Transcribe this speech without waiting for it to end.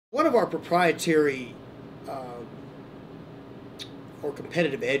One of our proprietary or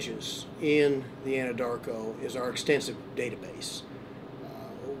competitive edges in the Anadarko is our extensive database.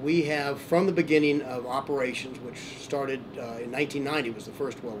 We have, from the beginning of operations, which started in 1990, was the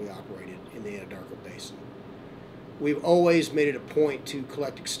first well we operated in the Anadarko Basin. We've always made it a point to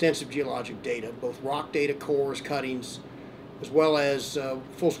collect extensive geologic data, both rock data, cores, cuttings, as well as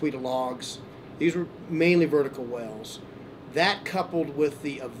full suite of logs. These were mainly vertical wells. That, coupled with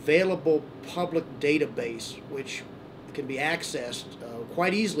the available public database, which can be accessed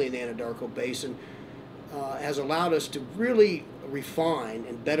quite easily in the Anadarko Basin, has allowed us to really refine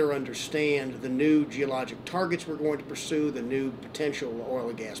and better understand the new geologic targets we're going to pursue, the new potential oil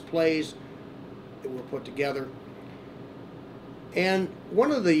and gas plays that we'll put together. And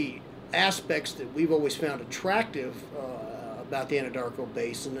one of the aspects that we've always found attractive about the Anadarko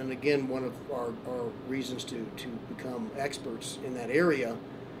Basin, and again one of our reasons to become experts in that area,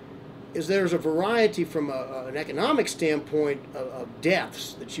 is there's a variety from an economic standpoint of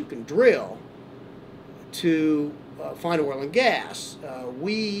depths that you can drill to find oil and gas.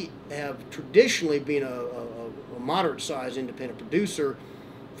 We have traditionally been a moderate-sized independent producer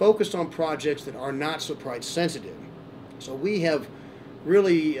focused on projects that are not so price sensitive. So we have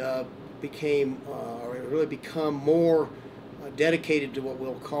really become more dedicated to what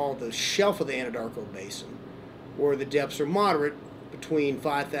we'll call the shelf of the Anadarko Basin, where the depths are moderate, between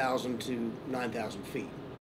 5,000 to 9,000 feet.